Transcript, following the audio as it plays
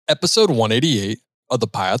Episode 188 of the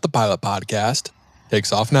Pilot the Pilot podcast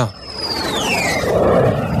takes off now.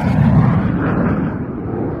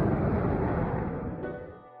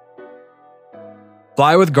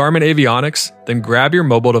 Fly with Garmin Avionics, then grab your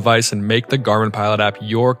mobile device and make the Garmin Pilot app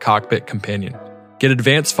your cockpit companion. Get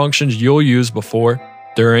advanced functions you'll use before,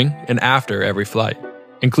 during, and after every flight,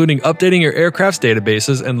 including updating your aircraft's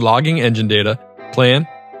databases and logging engine data, plan,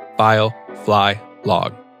 file, fly,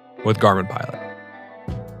 log with Garmin Pilot.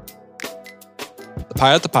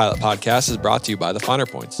 The Pilot podcast is brought to you by The Finer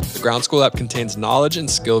Points. The ground school app contains knowledge and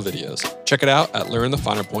skill videos. Check it out at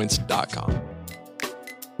learnthefinerpoints.com.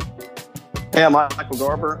 Hey, I'm Michael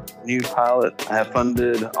Garber, new pilot. I have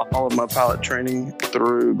funded all of my pilot training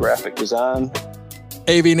through graphic design.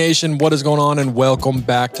 AV Nation, what is going on? And welcome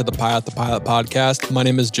back to the Pilot podcast. My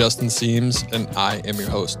name is Justin Seams, and I am your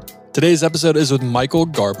host. Today's episode is with Michael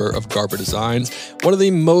Garber of Garber Designs. One of the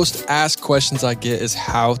most asked questions I get is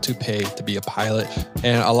how to pay to be a pilot.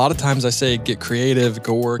 And a lot of times I say, get creative,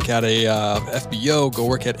 go work at a FBO, go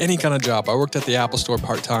work at any kind of job. I worked at the Apple Store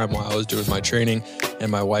part-time while I was doing my training, and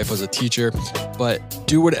my wife was a teacher. But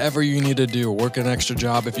do whatever you need to do. Work an extra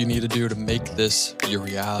job if you need to do to make this your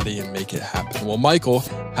reality and make it happen. Well, Michael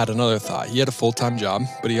had another thought. He had a full-time job,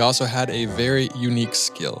 but he also had a very unique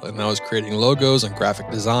skill, and that was creating logos and graphic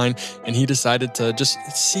design. And he decided to just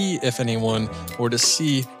see if anyone were to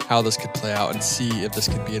see how this could play out and see if this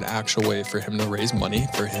could be an actual way for him to raise money,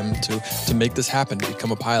 for him to make this happen, to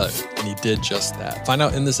become a pilot. And he did just that. Find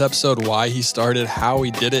out in this episode why he started, how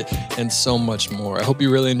he did it, and so much more. I hope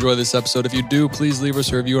you really enjoy this episode. If you do, please leave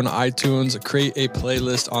us a review on iTunes, create a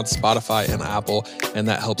playlist on Spotify and Apple, and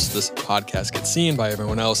that helps this podcast get seen by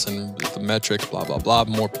everyone else and the metrics, blah, blah, blah.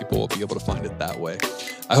 More people will be able to find it that way.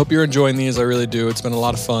 I hope you're enjoying these. I really do. It's been a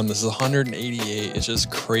lot of fun. This is 188. It's just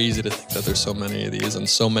crazy to think that there's so many of these and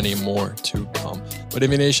so many more to come. But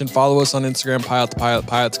AV Nation, follow us on Instagram, Pilot the Pilot,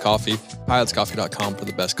 Pilot's Coffee, pilotscoffee.com for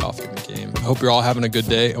the best coffee in the game. I hope you're all having a good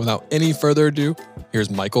day. And without any further ado, here's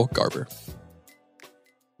Michael Garber.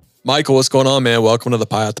 Michael, what's going on, man? Welcome to the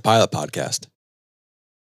Pilot podcast.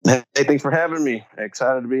 Hey, thanks for having me.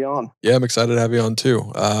 Excited to be on. Yeah, I'm excited to have you on too.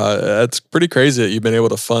 It's pretty crazy that you've been able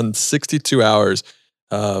to fund 62 hours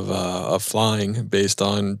of flying based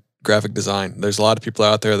on graphic design. There's a lot of people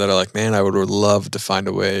out there that are like, man, I would love to find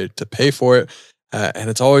a way to pay for it. And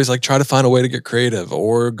it's always like, try to find a way to get creative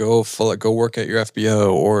or go work at your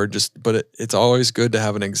FBO or but it's always good to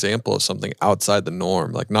have an example of something outside the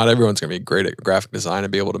norm. Like not everyone's going to be great at graphic design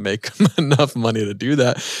and be able to make enough money to do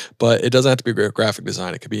that, but it doesn't have to be great graphic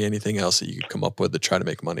design. It could be anything else that you could come up with to try to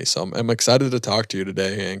make money. So I'm excited to talk to you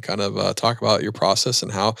today and kind of talk about your process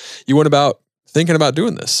and how you went about thinking about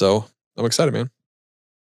doing this. So I'm excited, man.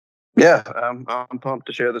 Yeah, I'm pumped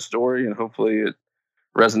to share the story, and hopefully it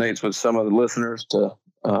resonates with some of the listeners to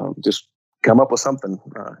just come up with something,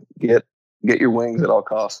 get your wings at all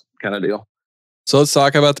costs kind of deal. So let's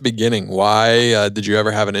talk about the beginning. Why did you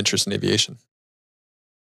ever have an interest in aviation?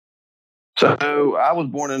 So I was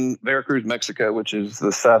born in Veracruz, Mexico, which is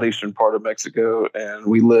the southeastern part of Mexico, and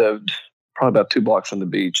we lived probably about 2 blocks from the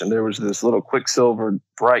beach. And there was this little Quicksilver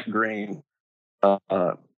bright green, I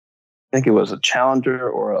think it was a Challenger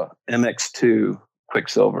or a MX2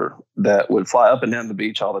 Quicksilver that would fly up and down the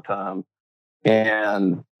beach all the time.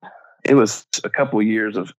 And it was a couple of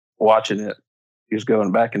years of watching it. He was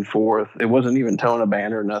going back and forth. It wasn't even towing a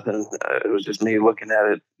banner or nothing. It was just me looking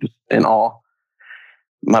at it just in awe.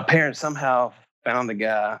 My parents somehow found the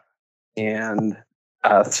guy, and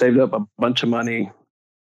I saved up a bunch of money,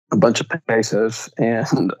 a bunch of pesos,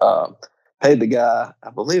 and paid the guy, I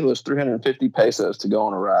believe it was 350 pesos to go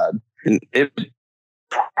on a ride. And it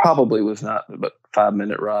probably was not but a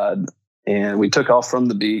 5-minute ride. And we took off from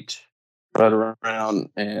the beach, rode around,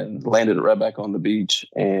 and landed right back on the beach.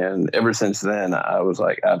 And ever since then, I was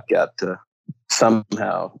like, I've got to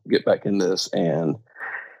somehow get back in this. And,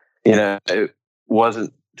 it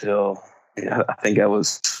wasn't till I think I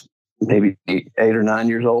was maybe 8 or 9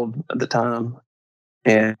 years old at the time.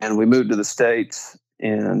 And we moved to the States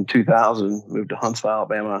in 2000, moved to Huntsville,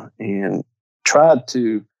 Alabama, and tried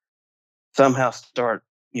to somehow start,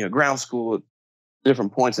 ground school at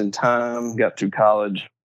different points in time, got through college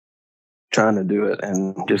trying to do it,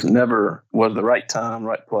 and just never was the right time,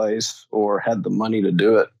 right place, or had the money to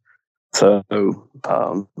do it. So,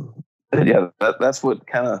 that's what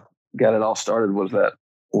kind of got it all started, was that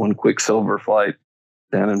one Quicksilver flight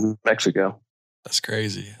down in Mexico. That's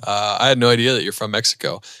crazy. I had no idea that you're from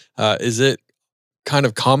Mexico. Is it kind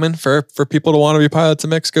of common for people to want to be pilots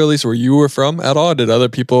in Mexico, at least where you were from at all? Did other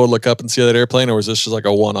people look up and see that airplane, or was this just like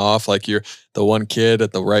a one-off, like you're the one kid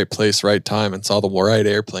at the right place, right time and saw the right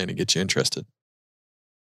airplane to get you interested?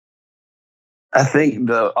 I think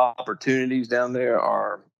the opportunities down there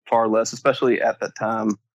are far less, especially at that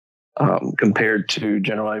time, compared to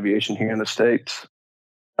general aviation here in the States.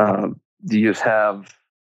 You just have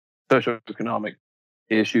socioeconomic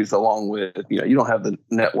issues along with, you don't have the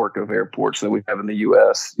network of airports that we have in the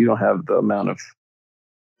U.S. You don't have the amount of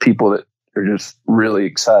people that are just really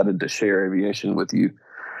excited to share aviation with you.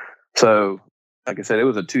 So, like I said, it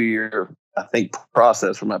was a 2-year, I think,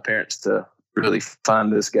 process for my parents to really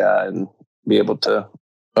find this guy and be able to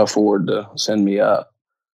afford to send me up.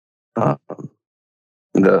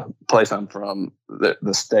 The place I'm from,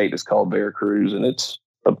 the state is called Veracruz, and it's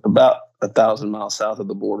about 1,000 miles south of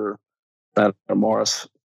the border, Matamoros.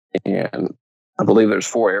 And I believe there's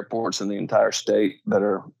 4 airports in the entire state that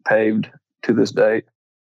are paved to this date.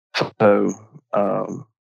 So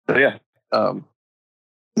yeah,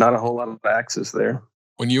 not a whole lot of access there.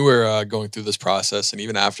 When you were going through this process, and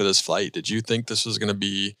even after this flight, did you think this was going to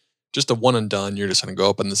be just a one and done? You're just going to go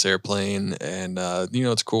up in this airplane, and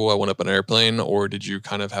it's cool. I went up an airplane, or did you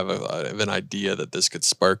kind of have an idea that this could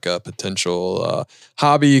spark a potential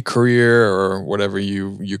hobby, career, or whatever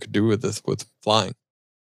you could do with this with flying?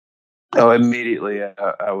 Oh, immediately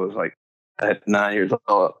I was like, at 9 years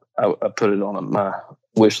old, I put it on my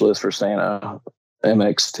wish list for Santa,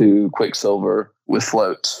 MX2 Quicksilver with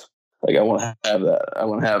floats. Like, I want to have that. I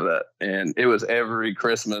want to have that. And it was every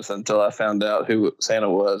Christmas until I found out who Santa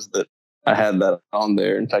was that I had that on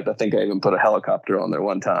there. In fact, I think I even put a helicopter on there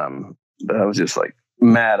one time that I was just like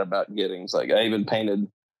mad about getting. It's like I even painted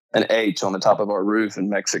an H on the top of our roof in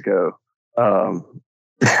Mexico.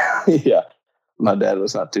 Yeah, my dad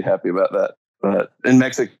was not too happy about that. But in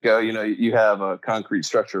Mexico, you have a concrete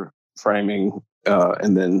structure framing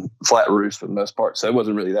and then flat roofs for the most part. So it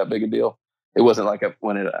wasn't really that big a deal. It wasn't like I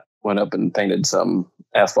went up and painted some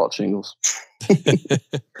asphalt shingles.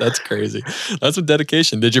 That's crazy. That's some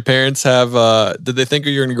dedication. Did your parents have, did they think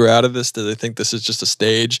you're going to grow out of this? Did they think this is just a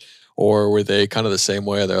stage? Or were they kind of the same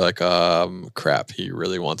way? They're like, crap, he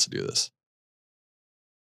really wants to do this.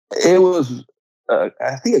 It was,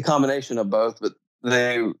 I think, a combination of both, but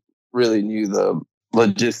they really knew the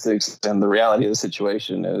logistics and the reality of the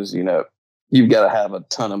situation is, you've got to have a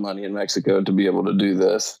ton of money in Mexico to be able to do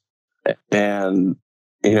this. And,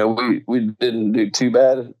 we didn't do too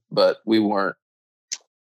bad, but we weren't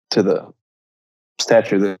to the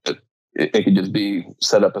stature that it could just be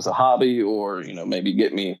set up as a hobby or, maybe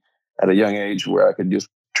get me at a young age where I could just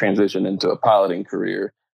transition into a piloting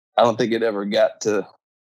career. I don't think it ever got to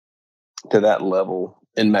that level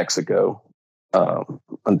in Mexico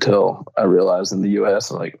until I realized in the U.S.,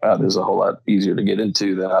 like, wow, this is a whole lot easier to get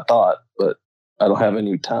into than I thought, but I don't have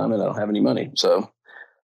any time and I don't have any money. So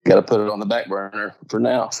got to put it on the back burner for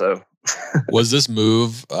now. So was this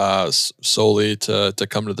move solely to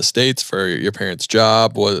come to the States for your parents'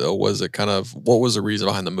 job? Was it kind of, what was the reason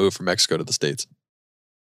behind the move from Mexico to the States?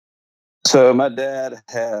 So my dad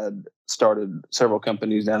had started several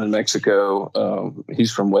companies down in Mexico.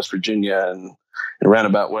 He's from West Virginia and in a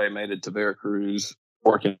roundabout way made it to Veracruz,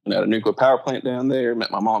 working at a nuclear power plant down there,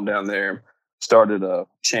 met my mom down there, started a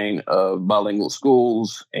chain of bilingual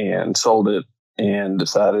schools and sold it and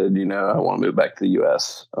decided, I want to move back to the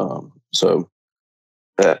U.S. So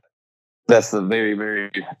that's the very,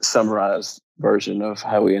 very summarized version of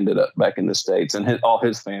how we ended up back in the States. And all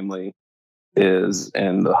his family is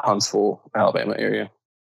in the Huntsville, Alabama area.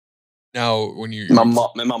 Now, when my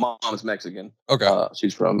mom is Mexican. Okay,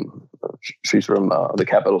 she's from the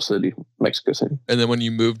capital city, Mexico City. And then when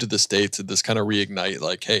you moved to the States, did this kind of reignite?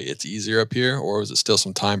 Like, hey, it's easier up here, or was it still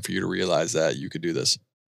some time for you to realize that you could do this?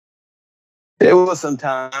 It was some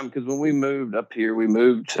time because when we moved up here, we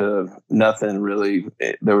moved to nothing really.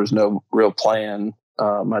 There was no real plan.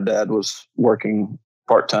 My dad was working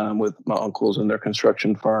part-time with my uncles in their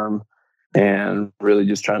construction firm and really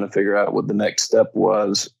just trying to figure out what the next step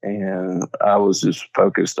was. And I was just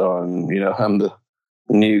focused on, I'm the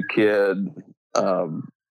new kid going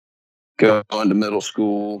to middle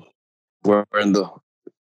school, wearing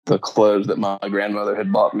the clothes that my grandmother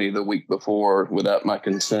had bought me the week before without my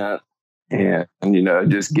consent. And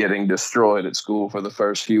just getting destroyed at school for the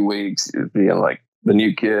first few weeks, being like the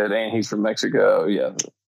new kid, and he's from Mexico. Yeah,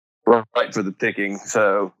 right for the picking.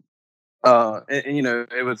 So,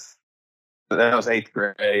 it was, that was 8th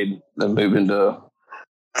grade. Then moved into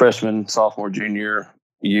freshman, sophomore, junior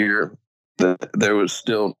year. There was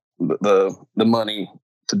still the money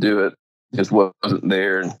to do it just wasn't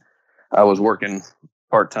there. And I was working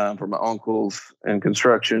part-time for my uncles in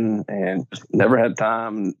construction and never had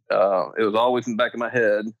time. It was always in the back of my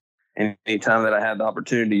head. And anytime that I had the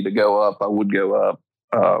opportunity to go up, I would go up.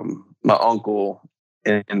 My uncle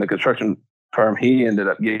in the construction term, he ended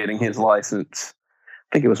up getting his license.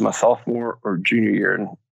 I think it was my sophomore or junior year in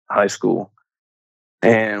high school.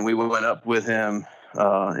 And we went up with him in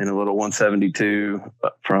a little 172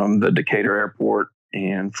 from the Decatur airport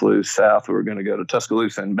and flew south. We were going to go to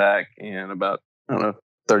Tuscaloosa and back. And about,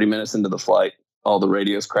 30 minutes into the flight, all the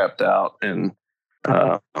radios crapped out and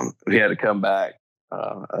we had to come back.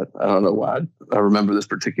 I don't know why I remember this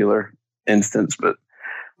particular instance, but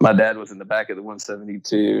my dad was in the back of the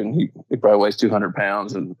 172 and he probably weighs 200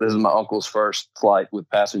 pounds. And this is my uncle's first flight with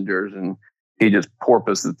passengers. And he just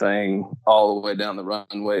porpoised the thing all the way down the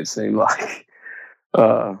runway, it seemed like.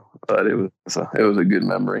 But it was a good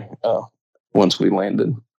memory once we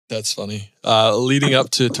landed. That's funny. Leading up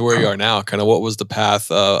to where you are now, kind of what was the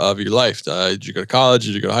path of your life? Did you go to college?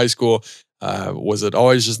 Did you go to high school? Was it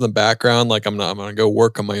always just in the background, like I'm gonna go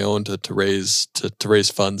work on my own to raise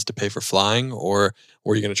funds to pay for flying, or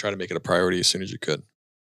were you gonna try to make it a priority as soon as you could?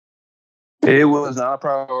 It was not a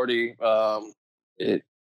priority. I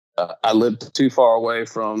lived too far away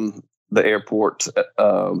from the airport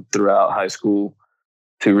throughout high school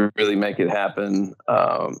to really make it happen.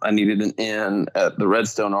 I needed an inn at the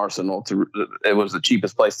Redstone Arsenal. It was the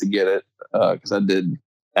cheapest place to get it because I did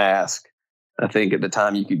ask. I think at the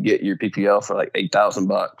time you could get your PPL for like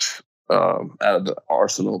 $8,000 out of the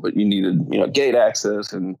Arsenal, but you needed gate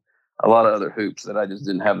access and a lot of other hoops that I just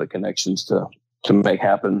didn't have the connections to make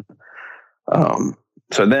happen.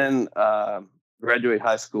 So then graduated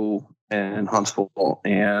high school in Huntsville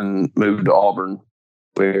and moved to Auburn,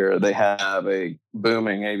 where they have a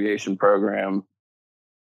booming aviation program.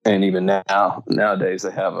 And even nowadays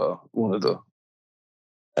they have one of the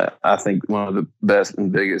best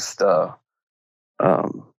and biggest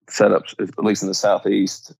setups, at least in the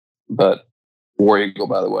Southeast, but War Eagle,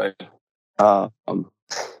 by the way.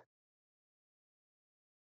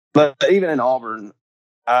 But even in Auburn,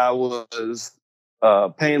 I was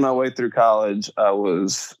paying my way through college. I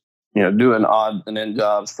was, doing odd and end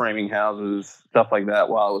jobs, framing houses, stuff like that,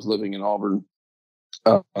 while I was living in Auburn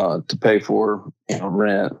to pay for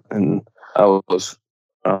rent. And I was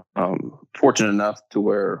fortunate enough to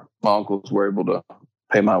where my uncles were able to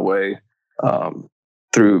pay my way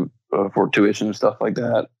through for tuition and stuff like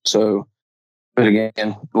that. So, but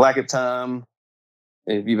again, lack of time.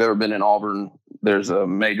 If you've ever been in Auburn, there's a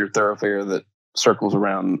major thoroughfare that circles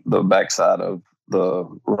around the backside of the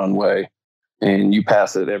runway, and you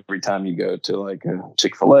pass it every time you go to like a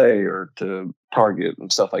Chick-fil-A or to Target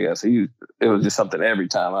and stuff like that. So it was just something every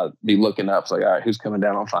time I'd be looking up. It's like, all right, who's coming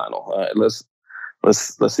down on final? All right,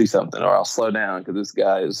 let's see something, or I'll slow down because this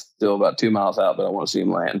guy is still about 2 miles out, but I want to see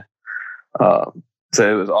him land. So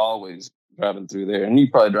it was always driving through there, and you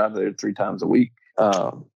probably drive there 3 times a week.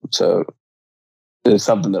 So it's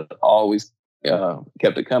something that always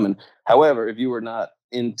kept it coming. However, if you were not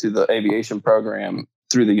into the aviation program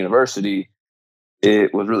through the university,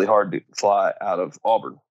 it was really hard to fly out of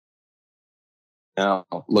Auburn. Now,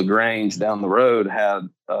 LaGrange down the road had,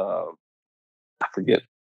 I forget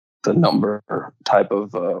the number or type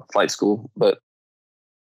of flight school, but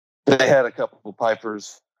they had a couple of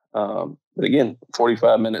Pipers. But again,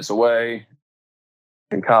 45 minutes away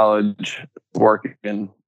in college,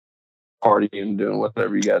 working, partying, doing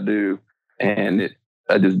whatever you got to do. And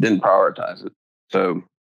I just didn't prioritize it. So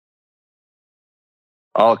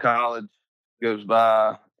all college goes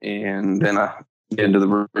by, and then I get into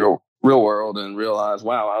the real world and realize,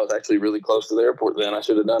 wow, I was actually really close to the airport then. I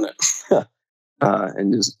should have done it.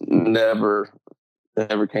 And just never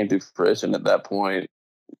came to fruition at that point.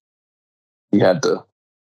 You had to,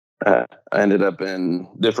 I ended up in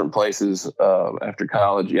different places after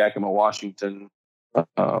college: Yakima, Washington,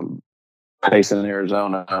 Payson,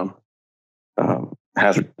 Arizona,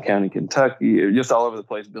 Hazard County, Kentucky, just all over the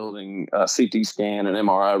place, building CT scan and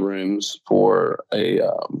MRI rooms for a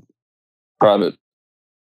private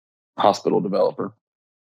hospital developer.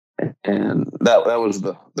 And that was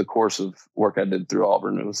the course of work I did through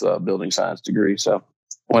Auburn. It was a building science degree. So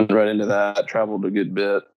went right into that, traveled a good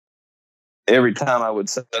bit. Every time I would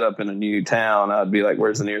set up in a new town, I'd be like,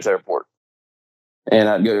 where's the nearest airport? And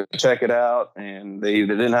I'd go check it out, and they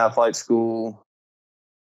either didn't have flight school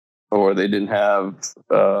or they didn't have,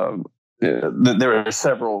 there were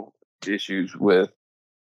several issues with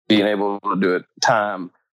being able to do it time.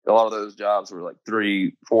 A lot of those jobs were like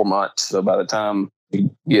 3-4 months. So by the time you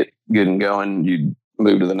get good and going, you'd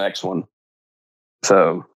move to the next one.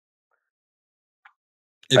 So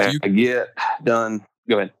I get done.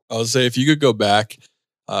 Go ahead. I would say if you could go back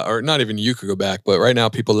or not even you could go back, but right now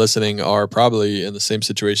people listening are probably in the same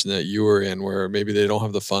situation that you were in, where maybe they don't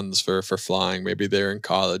have the funds for flying. Maybe they're in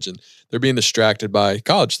college and they're being distracted by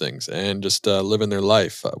college things and just living their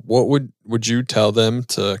life. What would you tell them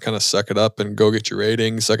to kind of suck it up and go get your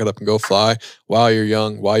rating, suck it up and go fly while you're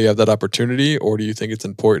young, while you have that opportunity? Or do you think it's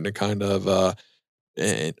important to kind of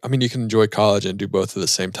I mean, you can enjoy college and do both at the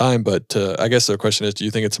same time, but I guess the question is, do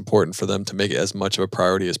you think it's important for them to make it as much of a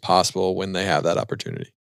priority as possible when they have that opportunity?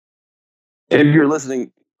 If you're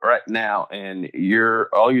listening right now and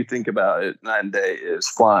all you think about it night and day is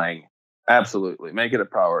flying, absolutely make it a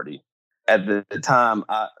priority. At the time,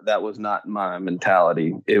 that was not my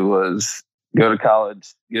mentality. It was go to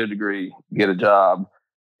college, get a degree, get a job,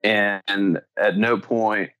 and at no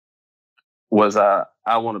point was I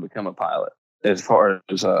want to become a pilot. As far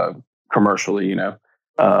as commercially, there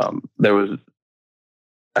was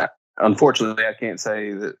unfortunately I can't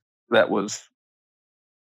say that was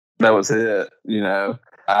it.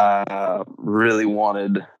 I really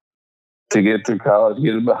wanted to get through college,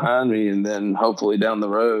 get it behind me, and then hopefully down the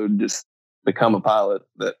road just become a pilot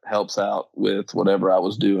that helps out with whatever I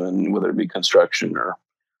was doing, whether it be construction or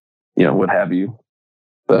what have you.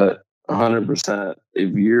 But 100%,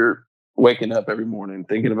 if you're waking up every morning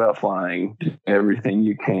thinking about flying, do everything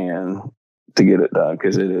you can to get it done,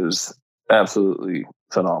 because it is absolutely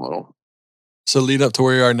phenomenal. So lead up to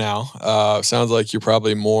where you are now, sounds like you're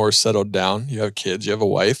probably more settled down. You have kids, you have a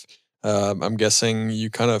wife. I'm guessing you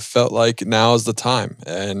kind of felt like now is the time,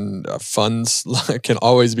 and funds can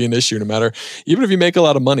always be an issue. No matter, even if you make a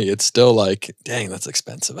lot of money, it's still like, dang, that's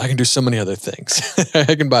expensive. I can do so many other things.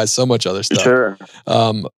 I can buy so much other stuff. Sure.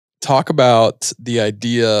 Talk about the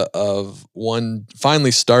idea of one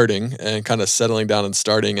finally starting and kind of settling down and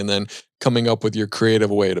starting, and then coming up with your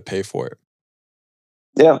creative way to pay for it.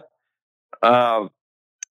 Yeah.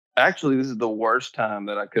 Actually, this is the worst time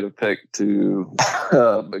that I could have picked to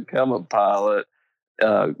become a pilot.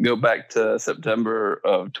 Go back to September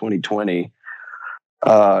of 2020.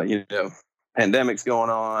 Pandemic's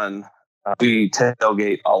going on. We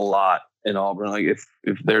tailgate a lot in Auburn. Like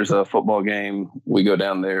if there's a football game, we go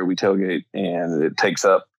down there, we tailgate, and it takes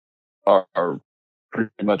up our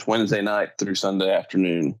pretty much Wednesday night through Sunday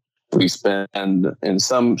afternoon. We spend in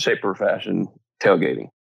some shape or fashion tailgating.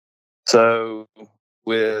 So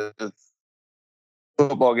with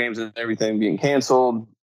football games and everything being canceled,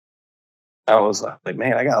 I was like,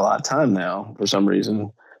 man, I got a lot of time now for some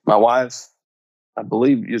reason. My wife, I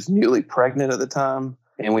believe, is newly pregnant at the time,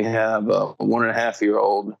 and we have a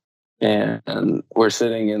 1.5-year-old, and we're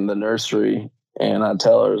sitting in the nursery, and I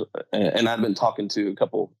tell her, and I've been talking to a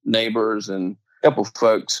couple neighbors and a couple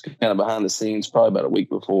folks kind of behind the scenes, probably about a week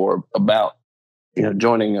before, about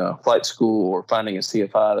joining a flight school or finding a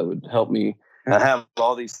CFI that would help me. And I have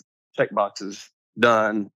all these check boxes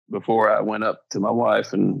done before I went up to my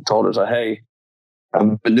wife and told her, hey,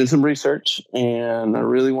 I've been doing some research and I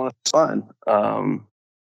really want to fly.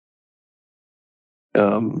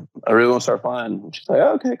 I really want to start flying. She's like,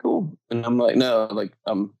 okay, cool. And I'm like, no,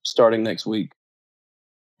 I'm starting next week.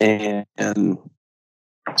 And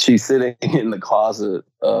she's sitting in the closet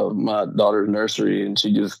of my daughter's nursery, and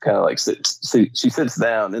she just kind of sits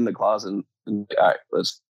down in the closet and all right,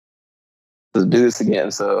 let's do this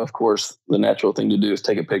again. So of course the natural thing to do is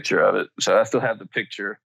take a picture of it. So I still have the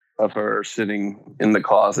picture of her sitting in the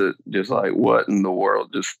closet, just like, what in the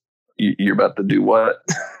world? Just you're about to do what?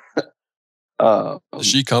 Does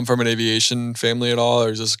she come from an aviation family at all, or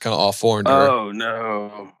is this kind of all foreign to her? Oh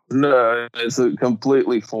no, it's a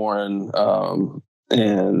completely foreign.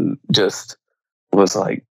 And just was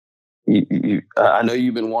like, I know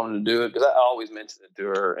you've been wanting to do it, because I always mentioned it to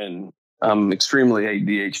her, and I'm extremely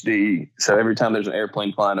ADHD. So every time there's an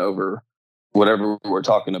airplane flying over, whatever we're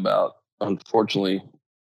talking about, unfortunately,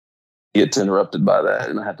 gets interrupted by that,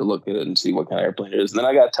 and I have to look at it and see what kind of airplane it is. And then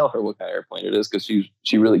I got to tell her what kind of airplane it is, because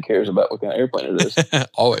she really cares about what kind of airplane it is.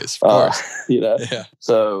 Always, of course. Yeah.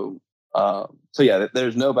 So yeah,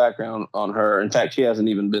 there's no background on her. In fact, she hasn't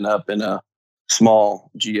even been up in a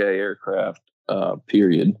small GA aircraft,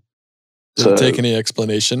 period. Did it take any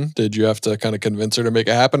explanation? Did you have to kind of convince her to make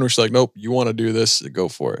it happen? Or she's like, nope, you want to do this, go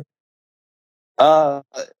for it?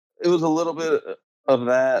 It was a little bit of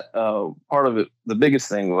that. Part of it, the biggest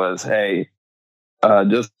thing was, hey, she had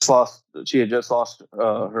just lost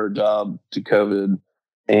her job to COVID.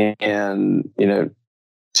 And,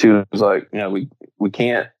 she was like, we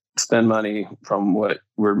can't spend money from what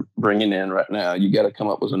we're bringing in right now. You got to come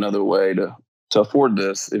up with another way to afford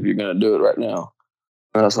this if you're going to do it right now.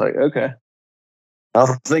 And I was like, okay,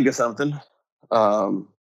 I'll think of something. And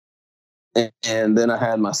then I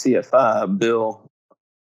had my CFI, Bill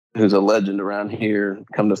who's a legend around here.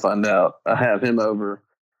 Come to find out, I have him over,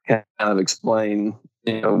 kind of explain,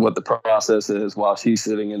 what the process is while she's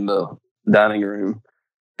sitting in the dining room.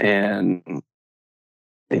 And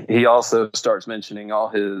he also starts mentioning all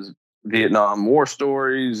his Vietnam War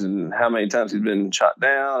stories and how many times he's been shot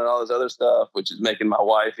down and all this other stuff, which is making my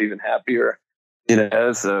wife even happier.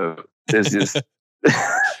 So it's just You're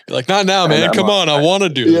like, not now, man. Come on, I want to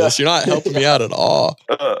do this. You're not helping me out at all.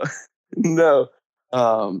 No.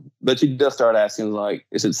 But she does start asking, like,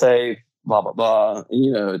 is it safe? Blah blah blah.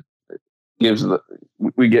 And, give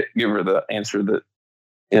her the answer that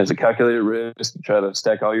it's a calculated risk. You try to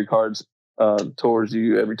stack all your cards towards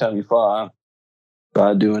you every time you fly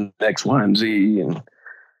by doing X, Y, and Z. And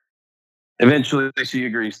eventually she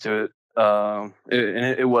agrees to it.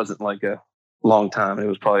 It wasn't like a long time. It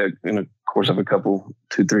was probably in a course of a couple,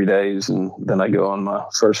 2-3 days. And then I go on my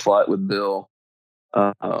first flight with Bill.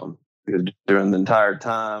 Because during the entire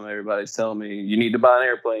time, everybody's telling me, you need to buy an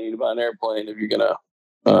airplane. You need to buy an airplane if you're going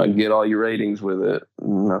to get all your ratings with it.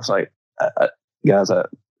 And I was like, guys,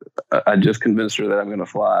 I just convinced her that I'm going to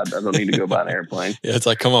fly. I don't need to go buy an airplane. Yeah, it's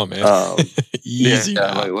like, come on, man. Easy.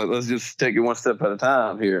 Yeah, like, let's just take it one step at a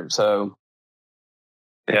time here. So,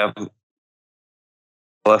 yeah,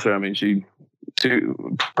 bless her. I mean, she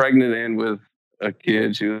pregnant and with a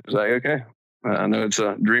kid. She was like, okay, I know it's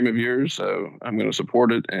a dream of yours, so I'm going to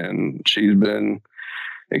support it. And she's been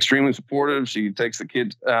extremely supportive. She takes the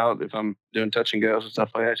kids out if I'm doing touch and goes and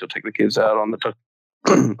stuff like that. She'll take the kids out on the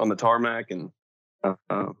on the tarmac and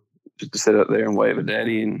just to sit up there and wave at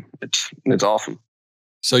daddy, and it's awesome.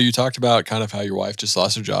 So you talked about kind of how your wife just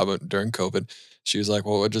lost her job during COVID. She was like,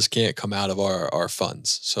 well, it just can't come out of our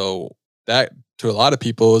funds. So that, to a lot of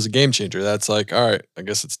people, is a game changer. That's like, all right, I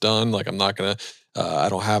guess it's done. Like, I'm not going to, I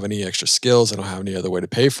don't have any extra skills. I don't have any other way to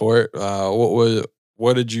pay for it.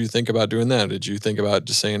 What did you think about doing that? Did you think about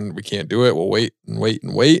just saying, we can't do it, we'll wait and wait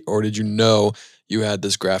and wait? Or did you know you had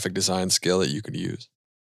this graphic design skill that you could use?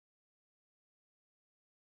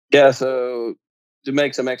 Yeah, so to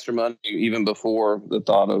make some extra money, even before the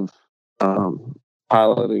thought of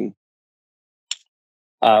piloting,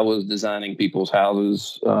 I was designing people's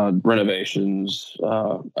houses, renovations.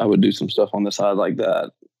 I would do some stuff on the side like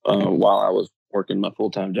that while I was working my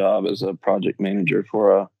full-time job as a project manager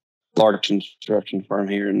for a large construction firm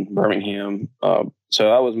here in Birmingham.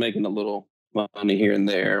 So I was making a little money here and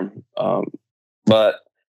there. But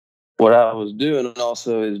what I was doing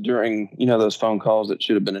also is during, those phone calls that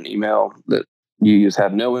should have been an email that you just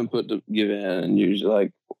have no input to give in, and you're just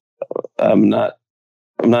like, I'm not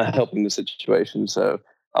helping the situation. So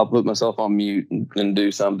I'll put myself on mute and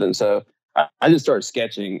do something. So I just started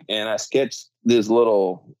sketching, and I sketched this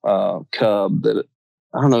little cub that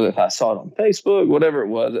I don't know if I saw it on Facebook, whatever it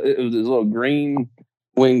was. It was this little green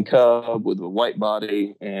winged cub with a white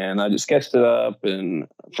body, and I just sketched it up. And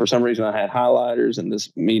for some reason, I had highlighters, and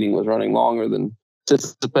this meeting was running longer than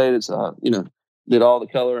anticipated. So I, did all the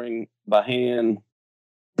coloring by hand.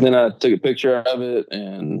 Then I took a picture of it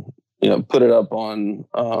and put it up on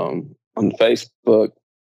Facebook.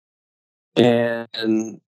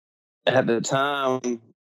 And at the time,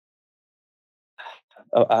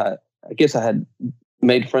 I guess I had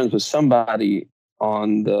made friends with somebody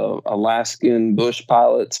on the Alaskan Bush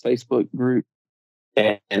Pilots Facebook group,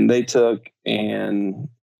 and they took and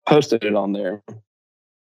posted it on there,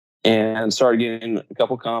 and started getting a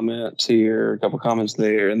couple comments here, a couple comments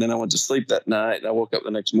there. And then I went to sleep that night, and I woke up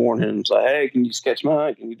the next morning and was like, hey, can you sketch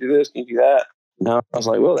mine? Can you do this? Can you do that? And I was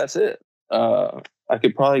like, well, that's it. I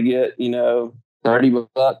could probably get, $30,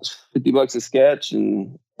 $50 a sketch,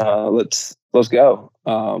 and let's go.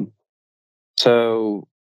 So,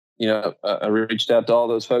 I reached out to all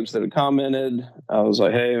those folks that had commented. I was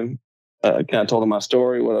like, hey, I kind of told them my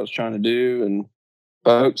story, what I was trying to do, and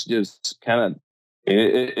folks just kind of,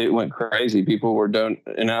 it went crazy. People were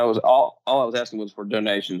and I was all I was asking was for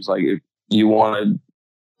donations. Like, if you wanted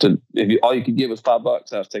to, all you could give was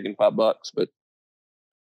 $5, I was taking $5. But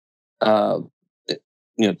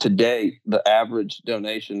to date, the average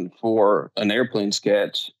donation for an airplane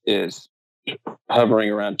sketch is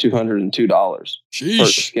hovering around $202 per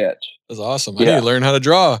sketch. That's awesome. I need to learn how to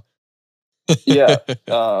draw. Yeah.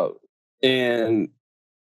 And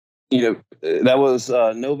that was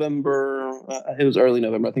November. It was early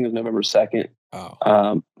November. I think it was November 2nd.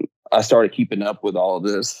 Oh. I started keeping up with all of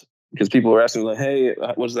this because people were asking, like, hey,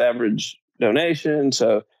 what's the average donation?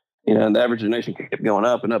 So, the average donation kept going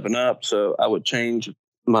up and up and up. So I would change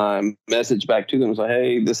my message back to them. I was like,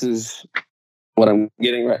 hey, this is what I'm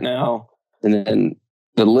getting right now. And then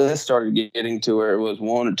the list started getting to where it was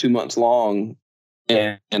 1 or 2 months long,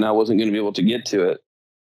 and I wasn't going to be able to get to it.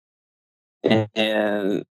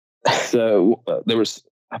 And So there was,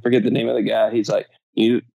 I forget the name of the guy. He's like,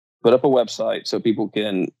 you put up a website so people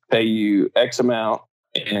can pay you X amount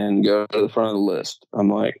and go to the front of the list. I'm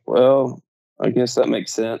like, well, I guess that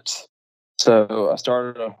makes sense. So I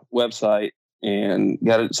started a website and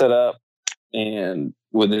got it set up. And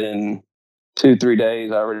within 2-3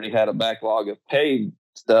 days, I already had a backlog of paid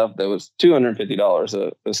stuff that was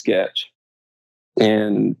 $250 a sketch.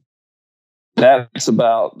 And that's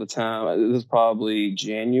about the time, this is probably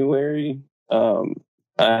January. I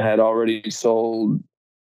had already sold,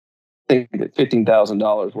 I think,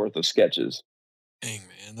 $15,000 worth of sketches. Dang,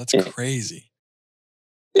 man, that's crazy.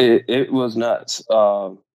 It was nuts.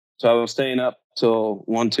 So I was staying up till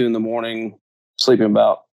 1-2 in the morning, sleeping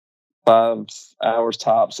about 5 hours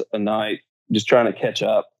tops a night, just trying to catch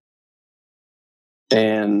up.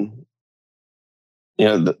 And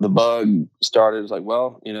the bug started. It's like,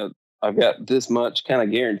 well, I've got this much kind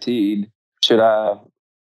of guaranteed. Should I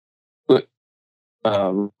quit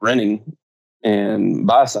renting and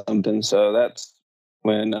buy something? So that's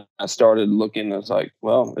when I started looking. I was like,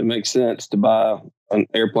 well, it makes sense to buy an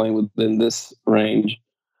airplane within this range,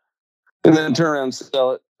 and then turn around and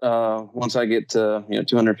sell it once I get to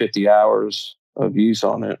 250 hours of use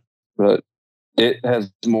on it. But it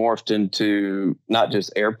has morphed into not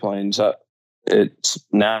just airplanes. It's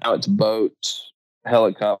boats,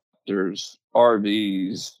 helicopters,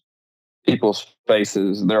 RVs, people's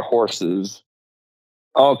faces, their horses,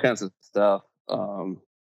 all kinds of stuff.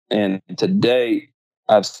 And to date,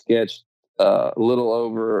 I've sketched a little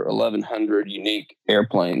over 1,100 unique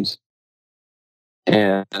airplanes,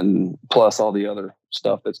 and plus all the other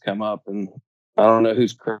stuff that's come up. And I don't know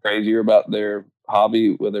who's crazier about their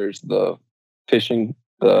hobby, whether it's the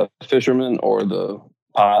fishermen or the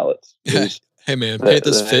pilots. Hey man, paint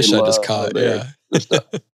this fish I just caught. Yeah.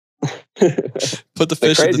 Put the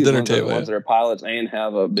fish at the dinner table. The ones that are pilots and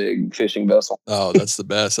have a big fishing vessel. Oh, that's the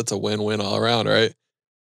best. That's a win-win all around, right?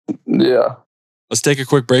 Yeah. Let's take a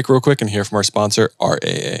quick break real quick and hear from our sponsor,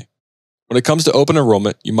 RAA. When it comes to open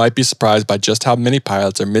enrollment, you might be surprised by just how many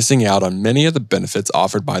pilots are missing out on many of the benefits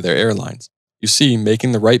offered by their airlines. You see,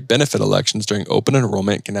 making the right benefit elections during open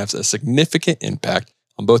enrollment can have a significant impact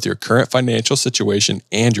on both your current financial situation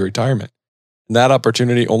and your retirement. And that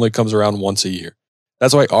opportunity only comes around once a year.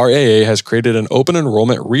 That's why RAA has created an open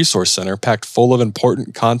enrollment resource center packed full of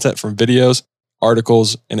important content from videos,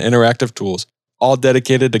 articles, and interactive tools, all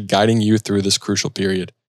dedicated to guiding you through this crucial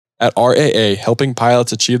period. At RAA, helping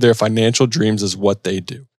pilots achieve their financial dreams is what they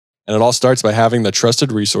do. And it all starts by having the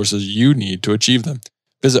trusted resources you need to achieve them.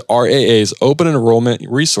 Visit RAA's Open Enrollment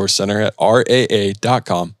Resource Center at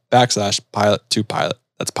raa.com/pilot2pilot.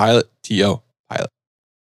 That's pilot, T-O, pilot.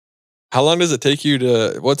 How long does it take you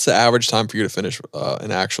what's the average time for you to finish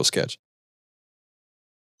an actual sketch?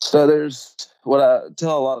 So there's what I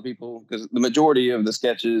tell a lot of people, because the majority of the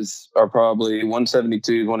sketches are probably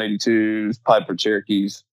 172s, 182s, Piper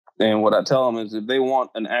Cherokees. And what I tell them is if they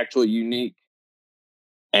want an actual unique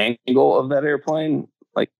angle of that airplane,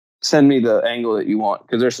 like send me the angle that you want,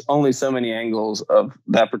 because there's only so many angles of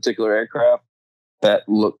that particular aircraft that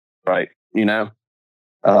look right,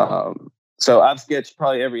 So I've sketched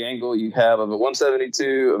probably every angle you have of a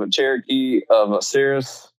 172, of a Cherokee, of a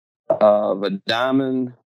Cirrus, of a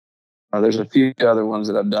Diamond. There's a few other ones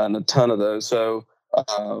that I've done, a ton of those. So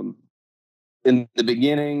in the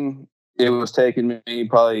beginning, it was taking me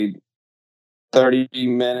probably 30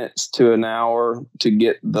 minutes to an hour to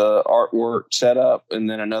get the artwork set up, and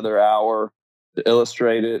then another hour to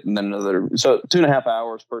illustrate it, and then so 2.5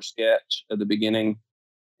 hours per sketch at the beginning.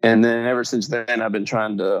 And then ever since then, I've been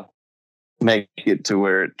trying to make it to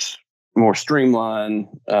where it's more streamlined.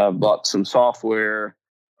 Bought some software.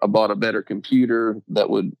 I bought a better computer that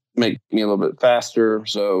would make me a little bit faster.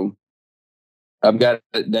 So I've got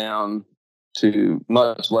it down to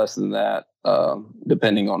much less than that,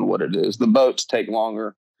 depending on what it is. The boats take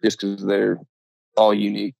longer just because they're all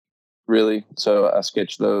unique, really. So I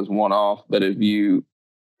sketch those one off. But if you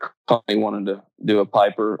probably wanted to do a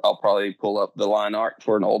Piper, I'll probably pull up the line art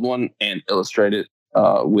for an old one and illustrate it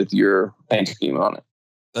with your paint scheme on it.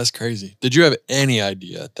 That's crazy. Did you have any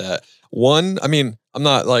idea that I'm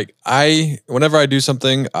not like, whenever I do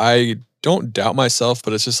something, I don't doubt myself,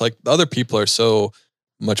 but it's just like the other people are so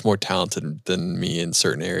much more talented than me in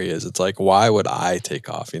certain areas. It's like, why would I take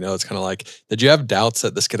off? It's kind of like, did you have doubts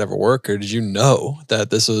that this could ever work? Or did you know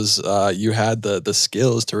that this was, you had the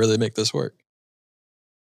skills to really make this work?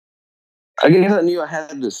 I guess I knew I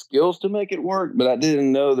had the skills to make it work, but I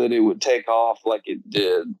didn't know that it would take off like it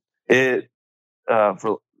did. It,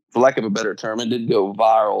 for lack of a better term, it did go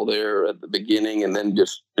viral there at the beginning, and then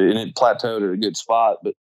it plateaued at a good spot.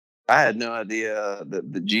 But I had no idea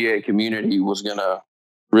that the GA community was going to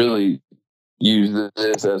really use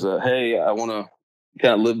this as a, hey, I want to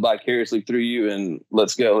kind of live vicariously through you, and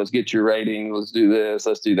let's go, let's get your rating, let's do this,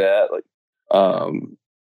 let's do that. Like,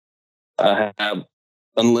 I have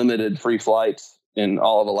unlimited free flights in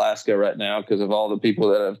all of Alaska right now because of all the people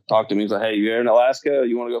that have talked to me. It's like, hey, you're in Alaska,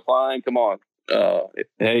 you want to go flying? Come on.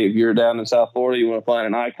 Hey, if you're down in South Florida, you want to fly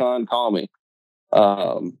an Icon, call me.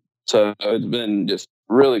 So it's been just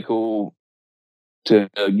really cool to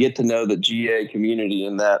get to know the GA community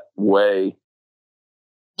in that way,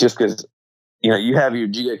 just because, you have your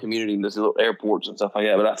GA community in these little airports and stuff like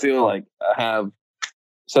that, but I feel like I have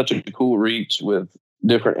such a cool reach with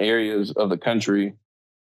different areas of the country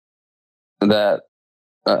that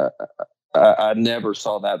I never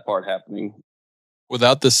saw that part happening.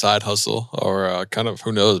 Without this side hustle, or kind of,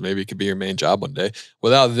 who knows, maybe it could be your main job one day.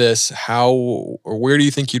 Without this, how or where do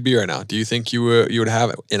you think you'd be right now? Do you think you would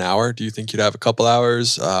have an hour? Do you think you'd have a couple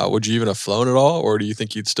hours? Would you even have flown at all, or do you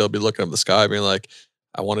think you'd still be looking up the sky, being like,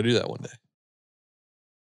 I want to do that one day?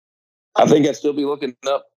 I think I'd still be looking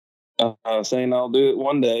up, saying I'll do it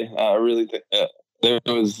one day. I really think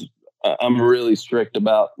I'm really strict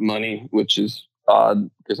about money, which is odd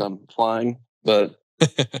because I'm flying, but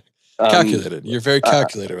calculated. You're very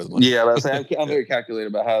calculated with money. Yeah, I'm very calculated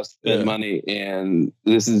about how to spend money, and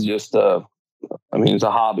this is just it's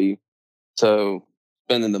a hobby, so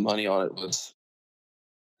spending the money on it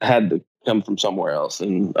had to come from somewhere else,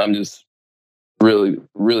 and I'm just really,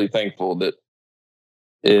 really thankful that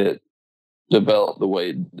it developed the way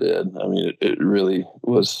it did. I mean, it really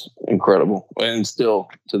was incredible, and still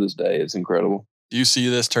to this day, it's incredible. Do you see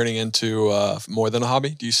this turning into more than a hobby?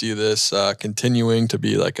 Do you see this continuing to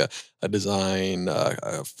be like a design,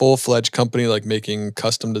 a full-fledged company, like making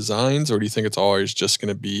custom designs? Or do you think it's always just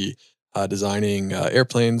going to be designing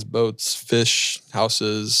airplanes, boats, fish,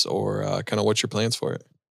 houses, or kind of what's your plans for it?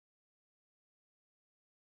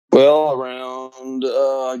 Well, around,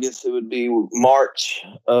 I guess it would be March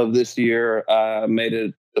of this year, I made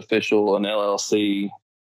it official, an LLC,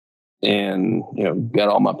 and, got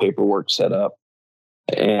all my paperwork set up.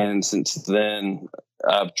 And since then,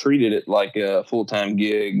 I've treated it like a full-time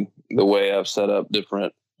gig, the way I've set up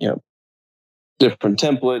different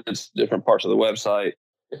templates, different parts of the website.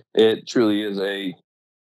 It truly is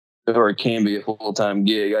or it can be a full-time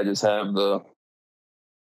gig. I just have the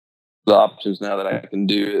options now that I can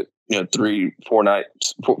do it,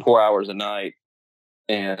 4 hours a night,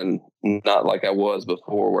 and not like I was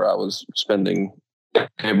before, where I was spending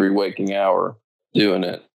every waking hour doing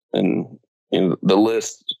it. And the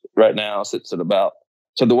list right now sits at about,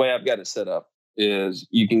 so the way I've got it set up is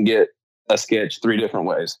you can get a sketch 3 different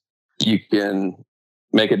ways. You can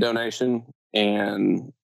make a donation,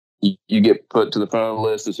 and you get put to the front of the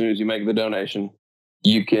list as soon as you make the donation.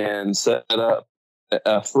 You can set up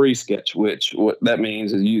a free sketch, which what that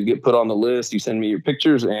means is you get put on the list, you send me your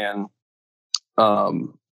pictures, and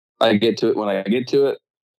I get to it when I get to it,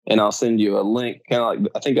 and I'll send you a link, kind of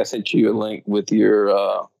like, I think I sent you a link with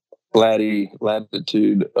your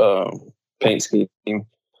Latitude paint scheme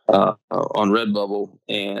on Redbubble,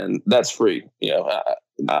 and that's free.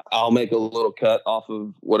 I'll make a little cut off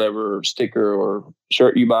of whatever sticker or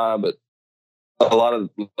shirt you buy, but a lot of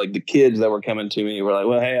like the kids that were coming to me were like,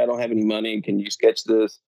 well, hey, I don't have any money, can you sketch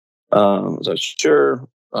this? So sure.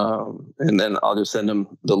 And then I'll just send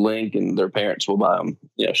them the link, and their parents will buy them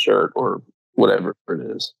a shirt or whatever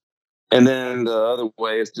it is. And then the other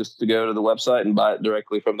way is just to go to the website and buy it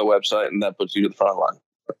directly from the website, and that puts you to the front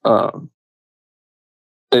line.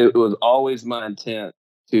 It was always my intent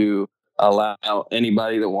to allow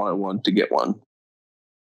anybody that wanted one to get one,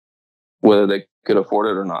 whether they could afford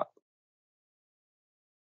it or not.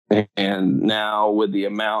 And now, with the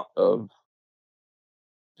amount of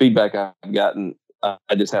feedback I've gotten,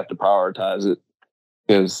 I just have to prioritize it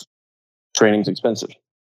because training's expensive.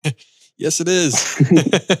 Yes, it is.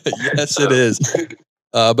 Yes, it is.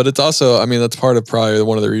 But it's also, that's part of probably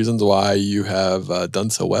one of the reasons why you have done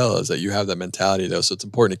so well, is that you have that mentality, though. So it's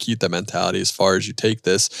important to keep that mentality as far as you take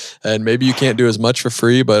this. And maybe you can't do as much for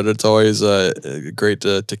free, but it's always great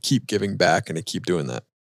to keep giving back and to keep doing that.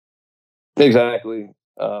 Exactly.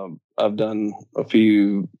 I've done a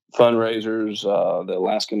few fundraisers, the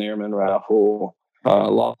Alaskan Airmen raffle,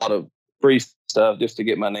 a lot of free stuff just to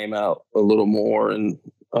get my name out a little more. And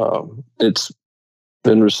it's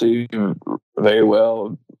been received very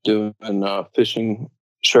well, doing fishing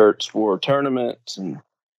shirts for tournaments and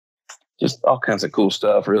just all kinds of cool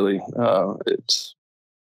stuff, really. It's,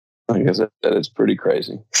 like I said, it's pretty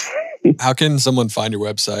crazy. How can someone find your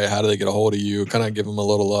website? How do they get a hold of you? Kind of give them a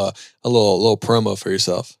little promo for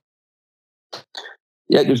yourself.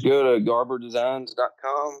 Yeah, just go to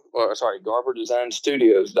garberdesigns.com, or sorry,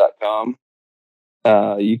 garberdesignstudios.com.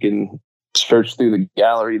 You can search through the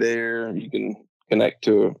gallery there. You can connect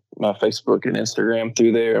to my Facebook and Instagram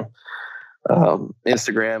through there.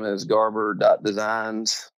 Instagram is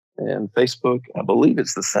garber.designs, and Facebook, I believe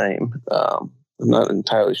it's the same. I'm not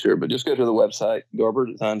entirely sure, but just go to the website,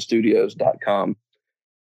 garberdesignstudios.com.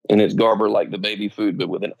 And it's Garber like the baby food, but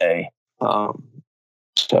with an A.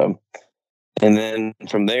 And then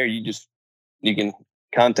from there, you can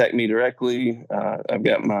contact me directly. I've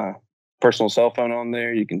got my personal cell phone on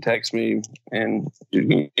there. You can text me and you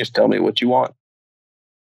can just tell me what you want.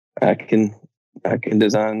 I can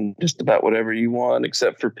design just about whatever you want,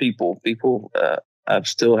 except for people. I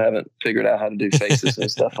still haven't figured out how to do faces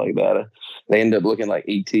and stuff like that. They end up looking like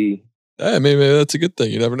ET. Yeah, maybe that's a good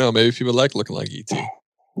thing. You never know. Maybe people like looking like ET.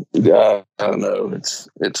 I don't know.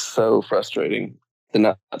 It's so frustrating to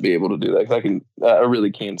not be able to do that. I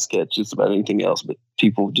really can't sketch just about anything else, but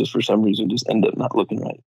people just for some reason just end up not looking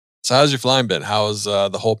right. So how's your flying been? How's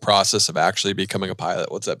the whole process of actually becoming a pilot?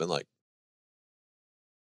 What's that been like?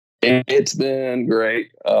 It's been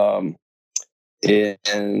great.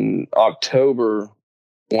 In October,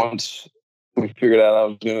 once we figured out I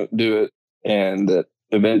was going to do it and that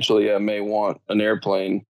eventually I may want an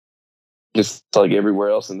airplane, just like everywhere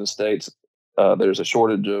else in the States, there's a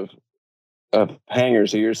shortage of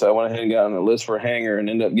hangars here. So I went ahead and got on the list for a hangar and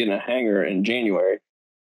ended up getting a hangar in January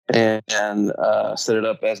and set it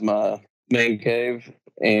up as my main cave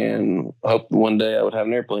and hoped one day I would have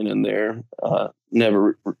an airplane in there.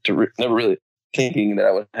 Never really thinking that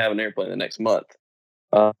I would have an airplane the next month.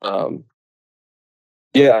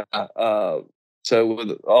 So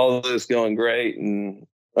with all of this going great and,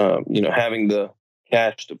 having the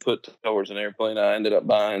cash to put towards an airplane, I ended up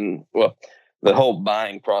buying, the whole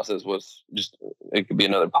buying process was just, it could be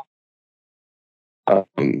another.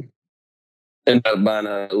 Ended up buying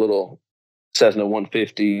a little Cessna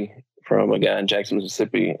 150 from a guy in Jackson,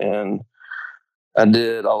 Mississippi. And I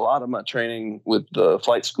did a lot of my training with the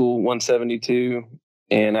Flight School 172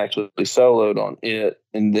 and actually soloed on it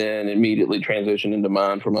and then immediately transitioned into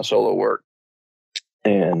mine for my solo work.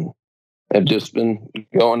 And I've just been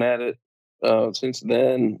going at it since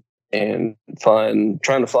then and trying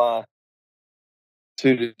to fly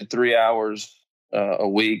 2 to 3 hours a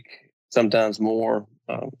week, sometimes more.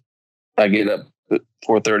 I get up at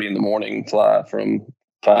 4:30 in the morning, fly from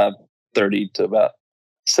 5:30 to about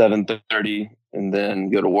 7:30, and then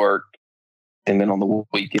go to work. And then on the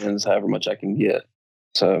weekends, however much I can get.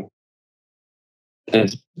 So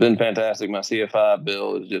it's been fantastic. My CFI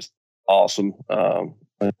bill is just awesome.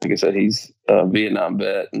 Like I said, he's a Vietnam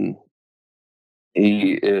vet, and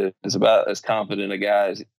he is about as confident a guy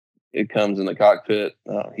as it comes in the cockpit.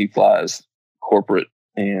 He flies corporate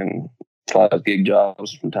and flies gig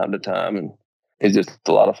jobs from time to time, and it's just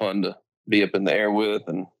a lot of fun to be up in the air with,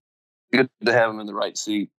 and good to have him in the right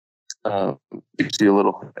seat. Gives you a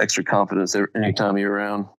little extra confidence anytime you're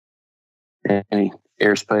around any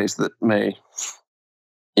airspace that may,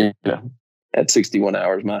 at 61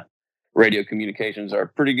 hours, my radio communications are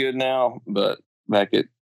pretty good now, but back at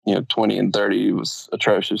 20 and 30 it was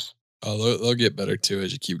atrocious. Oh, they'll get better too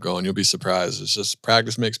as you keep going. You'll be surprised. It's just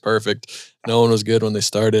practice makes perfect. No one was good when they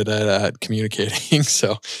started at communicating,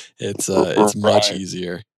 so it's much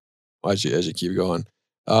easier as you keep going.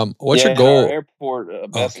 What's your goal? Our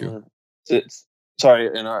airport, Bessemer sits. Sorry,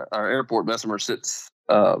 in our airport, Bessemer sits.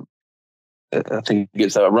 I think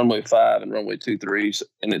it's runway 5 and runway 23,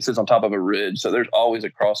 and it sits on top of a ridge. So there's always a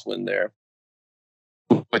crosswind there,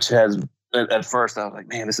 which has. At first, I was like,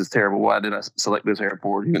 "Man, this is terrible. Why did I select this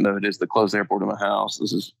airport? Even though it is the closest airport in my house,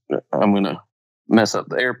 I'm going to mess up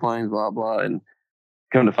the airplanes, blah blah." And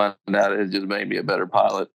come to find out, it just made me a better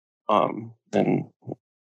pilot. And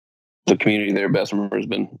the community there, Bessemer, has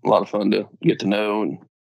been a lot of fun to get to know, and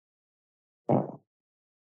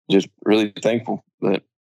just really thankful that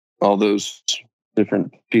all those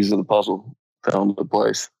different pieces of the puzzle fell into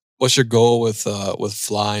place. What's your goal with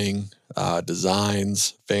flying,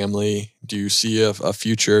 designs, family? Do you see a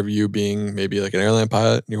future of you being maybe like an airline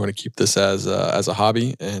pilot? You want to keep this as a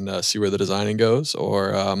hobby and see where the designing goes,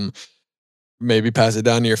 or maybe pass it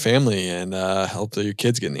down to your family and help your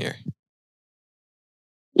kids get in the air?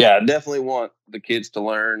 Yeah, I definitely want the kids to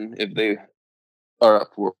learn if they are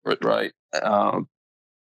up for it, right?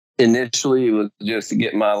 Initially, it was just to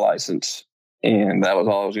get my license, and that was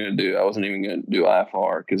all I was going to do. I wasn't even going to do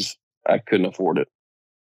IFR because I couldn't afford it.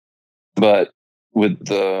 But with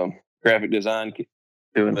the graphic design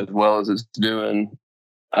doing as well as it's doing,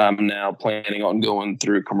 I'm now planning on going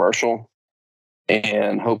through commercial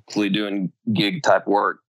and hopefully doing gig type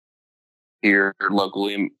work here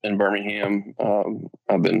locally in Birmingham.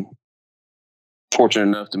 I've been fortunate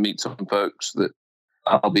enough to meet some folks that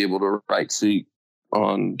I'll be able to right seat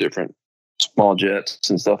on different small jets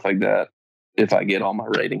and stuff like that if I get all my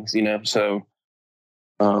ratings, So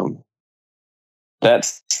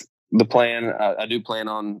that's the plan. I do plan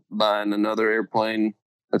on buying another airplane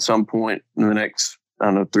at some point in the next,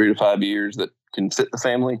 3 to 5 years that can fit the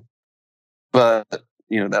family. But,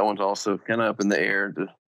 that one's also kind of up in the air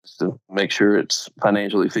to make sure it's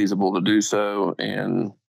financially feasible to do so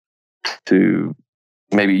and to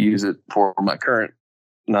maybe use it for my current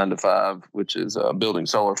 9 to 5, which is building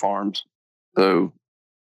solar farms. So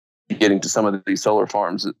getting to some of these solar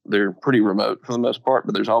farms, they're pretty remote for the most part,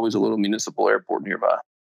 but there's always a little municipal airport nearby.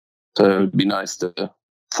 So it'd be nice to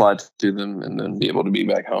fly to them and then be able to be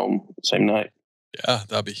back home the same night. Yeah,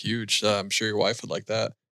 that'd be huge. I'm sure your wife would like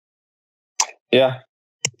that. Yeah,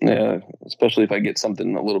 especially if I get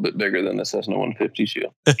something a little bit bigger than the Cessna 150,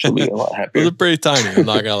 she'll be a lot happier. Those are pretty tiny, I'm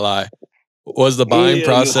not gonna lie. Was the buying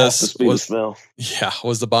process? Was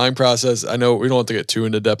the buying process? I know we don't have to get too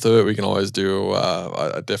into depth of it. We can always do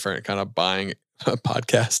a different kind of buying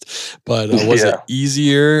podcast. But was it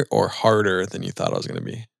easier or harder than you thought it was going to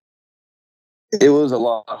be? It was a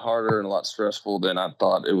lot harder and a lot stressful than I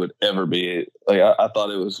thought it would ever be. Like I thought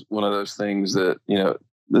it was one of those things that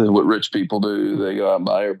what rich people do. They go out and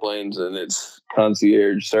buy airplanes and it's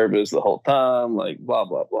concierge service the whole time, like blah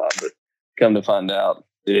blah blah. But come to find out,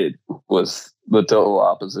 it was the total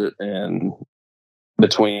opposite. And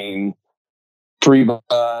between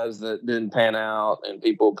pre-buys that didn't pan out and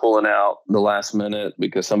people pulling out the last minute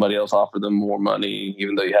because somebody else offered them more money,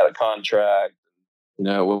 even though you had a contract,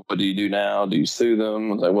 what do you do now? Do you sue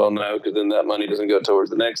them? I was like, well, no, because then that money doesn't go towards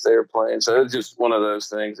the next airplane. So it's just one of those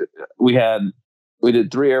things. We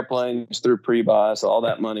did 3 airplanes through pre-buy, so all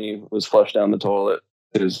that money was flushed down the toilet.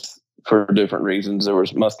 It was for different reasons. There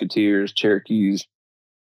was Musketeers, Cherokees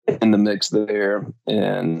in the mix there,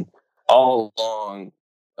 and all along,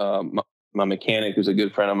 my mechanic, who's a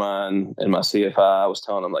good friend of mine, and my CFI, I was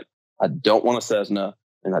telling him, like, I don't want a Cessna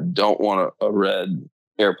and I don't want a red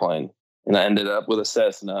airplane. And I ended up with a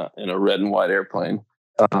Cessna and a red and white airplane.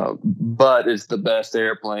 But it's the best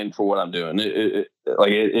airplane for what I'm doing. It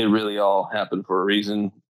really all happened for a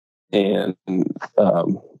reason. And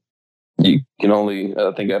you can only,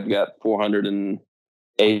 I think I've got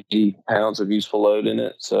 480 pounds of useful load in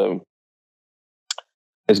it. So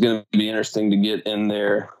it's going to be interesting to get in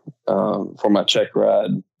there for my check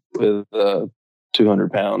ride with a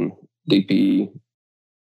 200-pound DPE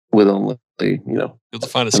with only, you'll have to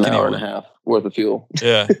find a skinny an hour one. and a half worth of fuel.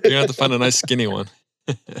 Yeah, you're going to have to find a nice skinny one.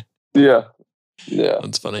 Yeah.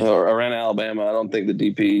 That's funny. Around Alabama, I don't think the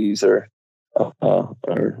DPEs are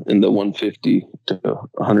in the 150 to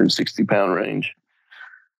 160 pound range.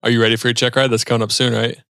 Are you ready for your check ride? That's coming up soon,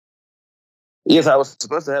 right? Yes, I was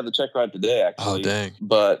supposed to have the check ride today, actually. Oh, dang.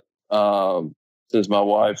 But since my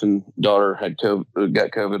wife and daughter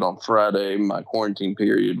got COVID on Friday, my quarantine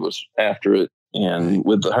period was after it. And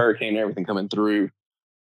with the hurricane and everything coming through,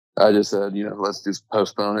 I just said, let's just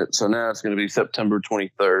postpone it. So now it's going to be September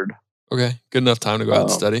 23rd. Okay. Good enough time to go out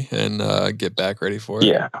and study and get back ready for it.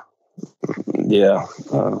 Yeah. Yeah.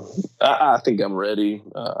 I think I'm ready.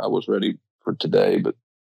 I was ready for today, but.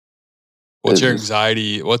 What's your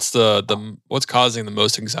anxiety? What's what's causing the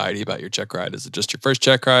most anxiety about your check ride? Is it just your first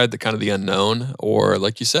check ride, the kind of the unknown, or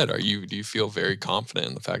like you said, do you feel very confident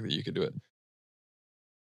in the fact that you could do it?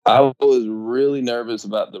 I was really nervous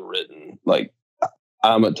about the written. Like,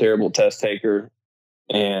 I'm a terrible test taker,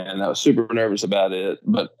 and I was super nervous about it.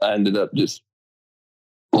 But I ended up just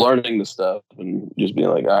learning the stuff and just being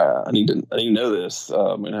like, I need to know this.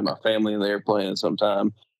 I'm gonna have my family in the airplane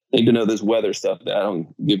sometime. I need to know this weather stuff that I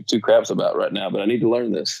don't give 2 craps about right now, but I need to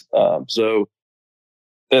learn this. So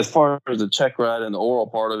as far as the check ride and the oral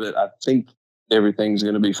part of it, I think everything's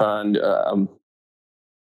going to be fine.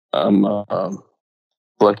 I'm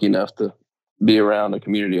lucky enough to be around a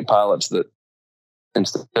community of pilots that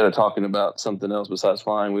instead of talking about something else besides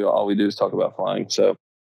flying, all we do is talk about flying. So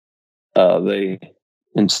they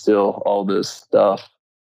instill all this stuff.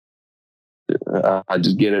 I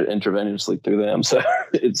just get it intravenously through them. So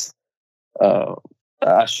it's,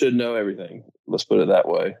 I should know everything. Let's put it that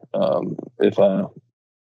way. If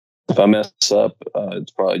I mess up,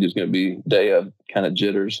 it's probably just going to be day of kind of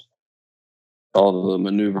jitters, all the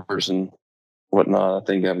maneuvers and whatnot. I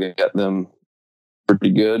think I've got them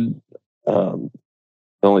pretty good. The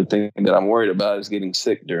only thing that I'm worried about is getting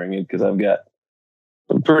sick during it because I've got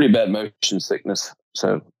a pretty bad motion sickness.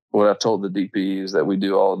 So what I've told the DP is that we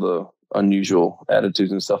do all the unusual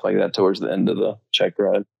attitudes and stuff like that towards the end of the check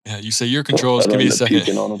ride. Yeah, you say your controls. Give me a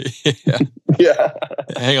second. On them. Yeah. Yeah.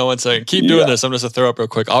 Hang on one second. Keep doing this. I'm just gonna throw up real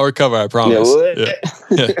quick. I'll recover. I promise.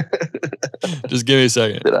 Yeah. Just give me a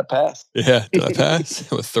second. Did I pass? Yeah. Did I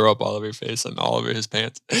pass? With throw up all over your face and all over his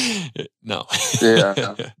pants. No.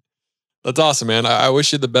 Yeah. That's awesome, man. I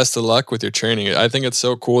wish you the best of luck with your training. I think it's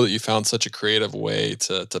so cool that you found such a creative way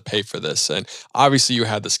to pay for this. And obviously you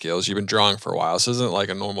had the skills. You've been drawing for a while. So this isn't like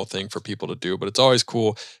a normal thing for people to do, but it's always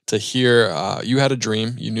cool to hear you had a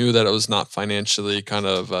dream. You knew that it was not financially kind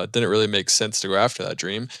of, didn't really make sense to go after that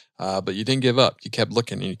dream. But you didn't give up. You kept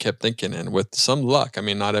looking and you kept thinking. And with some luck, I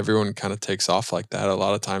mean, not everyone kind of takes off like that. A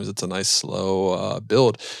lot of times it's a nice slow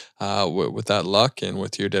build. With that luck and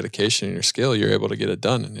with your dedication and your skill, you're able to get it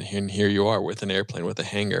done. And here you are with an airplane, with a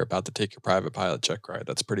hangar, about to take your private pilot check ride.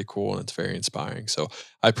 That's pretty cool and it's very inspiring. So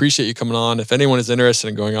I appreciate you coming on. If anyone is interested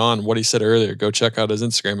in going on what he said earlier, go check out his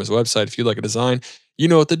Instagram, his website. If you like a design, you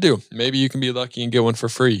know what to do. Maybe you can be lucky and get one for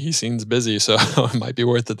free. He seems busy, so it might be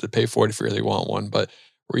worth it to pay for it if you really want one. But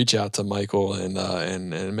reach out to Michael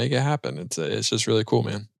and make it happen. It's just really cool,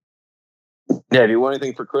 man. Yeah, if you want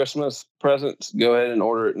anything for Christmas presents, go ahead and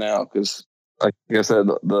order it now because, like I said,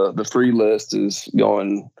 the free list is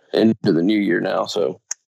going into the new year now. So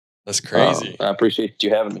that's crazy. I appreciate you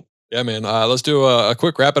having me. Yeah, man. Let's do a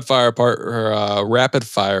quick rapid fire rapid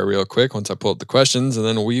fire real quick once I pull up the questions, and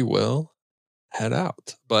then we will head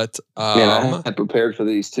out. But man, I had prepared for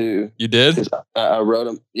these too. You did? I wrote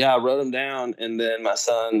them. Yeah, I wrote them down, and then my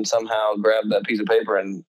son somehow grabbed that piece of paper,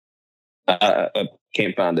 and I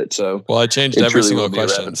can't find it. So well, I changed every single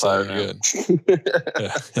question. So you're good.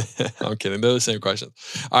 Yeah. I'm kidding. They're the same questions.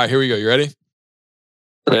 All right, here we go. You ready?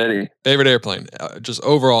 Ready. Favorite airplane? Just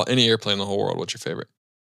overall, any airplane in the whole world. What's your favorite?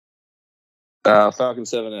 Falcon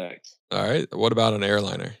 7X. All right. What about an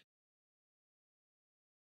airliner?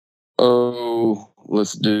 Oh,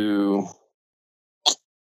 let's do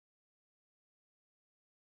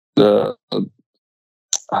the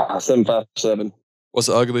 757. What's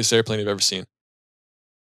the ugliest airplane you've ever seen?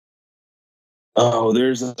 Oh,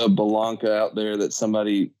 there's a Belanca out there that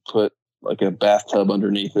somebody put like a bathtub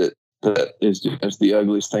underneath it. That is just the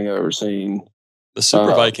ugliest thing I've ever seen. The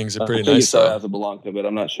Super Vikings are pretty nice. It still has a Belanca, but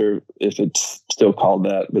I'm not sure if it's still called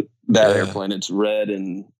that. But that airplane, it's red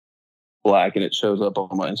and black, and it shows up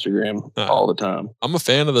on my Instagram all the time. I'm a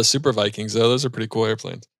fan of the Super Vikings, though. Those are pretty cool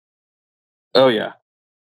airplanes. Oh, yeah.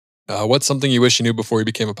 What's something you wish you knew before you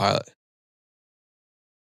became a pilot?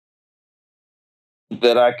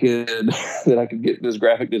 That I could get this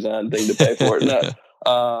graphic design thing to pay for it. No,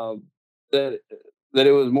 that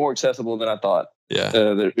it was more accessible than I thought. Yeah,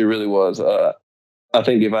 that it really was. I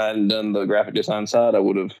think if I hadn't done the graphic design side, I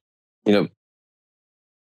would have,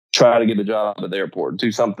 tried to get a job at the airport,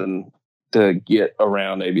 do something to get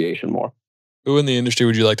around aviation more. Who in the industry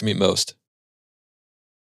would you like to meet most?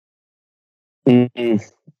 Mike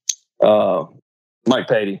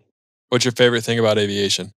Patey. What's your favorite thing about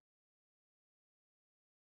aviation?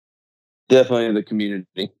 Definitely the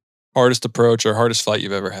community. Hardest approach or hardest flight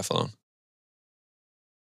you've ever flown?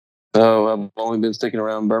 Oh, I've only been sticking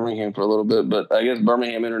around Birmingham for a little bit, but I guess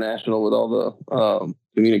Birmingham International with all the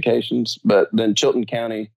communications. But then Chilton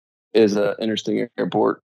County is an interesting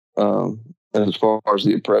airport as far as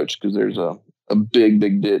the approach, because there's a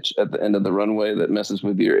big ditch at the end of the runway that messes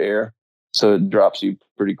with your air, so it drops you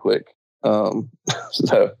pretty quick. So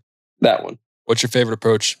that one. What's your favorite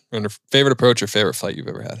approach? Favorite approach or favorite flight you've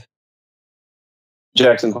ever had?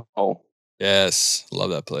 Jackson Hole. Yes,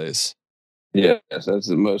 love that place. Yes, that's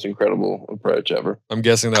the most incredible approach ever. I'm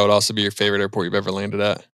guessing that would also be your favorite airport you've ever landed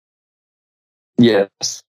at.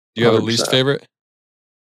 Yes. Do you have 100%. A least favorite?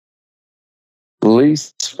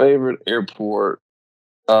 Least favorite airport,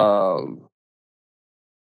 Cali,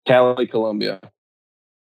 Columbia.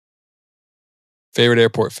 Favorite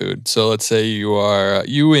airport food. So let's say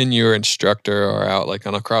you and your instructor are out like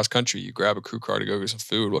on a cross country. You grab a crew car to go get some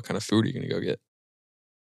food. What kind of food are you going to go get?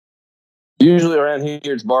 Usually around here,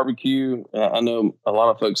 it's barbecue. I know a lot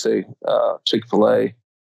of folks say Chick-fil-A,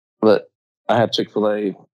 but I have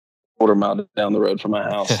Chick-fil-A quarter mile down the road from my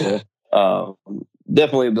house. So,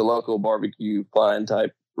 definitely the local barbecue flying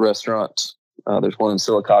type restaurants. There's one in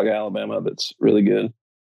Sylacauga, Alabama that's really good.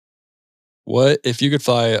 What if you could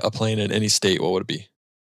fly a plane in any state? What would it be?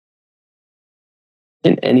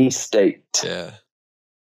 In any state? Yeah.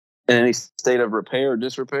 In any state of repair or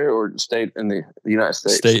disrepair, or state in the United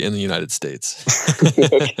States? State in the United States.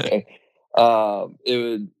 Okay. It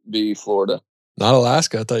would be Florida. Not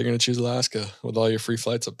Alaska. I thought you were going to choose Alaska with all your free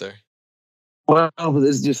flights up there. Well, but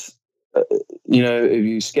it's just, if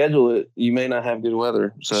you schedule it, you may not have good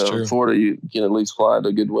weather. So in Florida, you can at least fly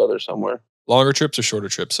to good weather somewhere. Longer trips or shorter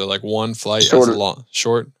trips? So like one flight shorter. As long.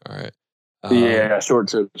 Short? All right. Yeah, short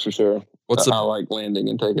trips for sure. I like landing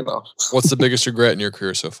and taking off. What's the biggest regret in your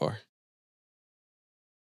career so far?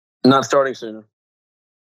 Not starting sooner.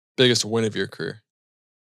 Biggest win of your career?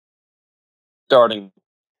 Starting.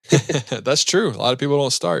 That's true. A lot of people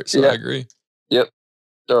don't start, so I agree. Yep.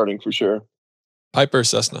 Starting for sure. Piper or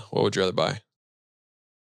Cessna? What would you rather buy?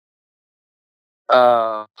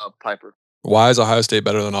 Piper. Why is Ohio State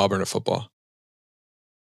better than Auburn at football?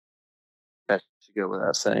 That should go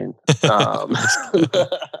without saying.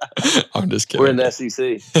 I'm just kidding. We're in the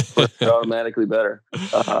SEC. We're automatically better.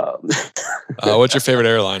 What's your favorite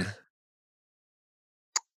airline?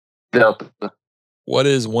 Delta. What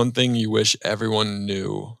is one thing you wish everyone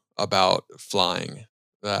knew about flying?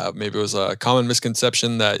 Maybe it was a common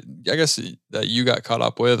misconception that I guess that you got caught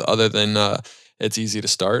up with, other than it's easy to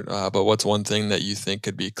start. But what's one thing that you think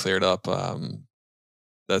could be cleared up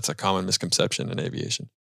that's a common misconception in aviation?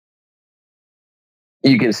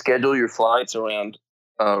 You can schedule your flights around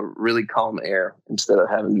really calm air instead of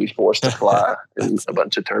having to be forced to fly in a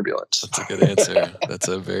bunch of turbulence. That's a good answer. That's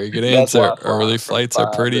a very good answer. Early flights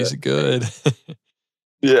are pretty good.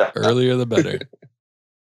 Yeah. Earlier the better.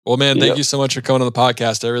 Well, man, thank you so much for coming on the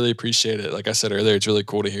podcast. I really appreciate it. Like I said earlier, it's really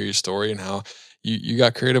cool to hear your story and how you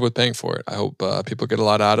got creative with paying for it. I hope people get a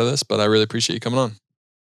lot out of this, but I really appreciate you coming on.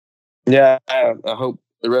 Yeah, I hope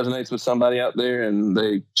it resonates with somebody out there and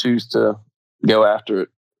they choose to go after it.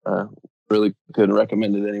 Really couldn't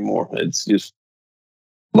recommend it anymore. It's just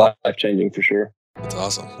life-changing for sure. That's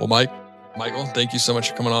awesome. Well, Michael, thank you so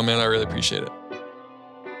much for coming on, man. I really appreciate it.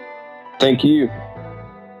 Thank you.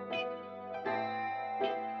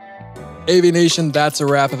 Aviation, that's a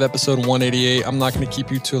wrap of episode 188. I'm not going to keep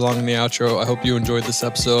you too long in the outro. I hope you enjoyed this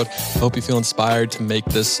episode. I hope you feel inspired to make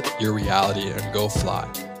this your reality and go fly.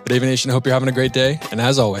 But Aviation, I hope you're having a great day. And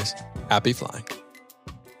as always, happy flying.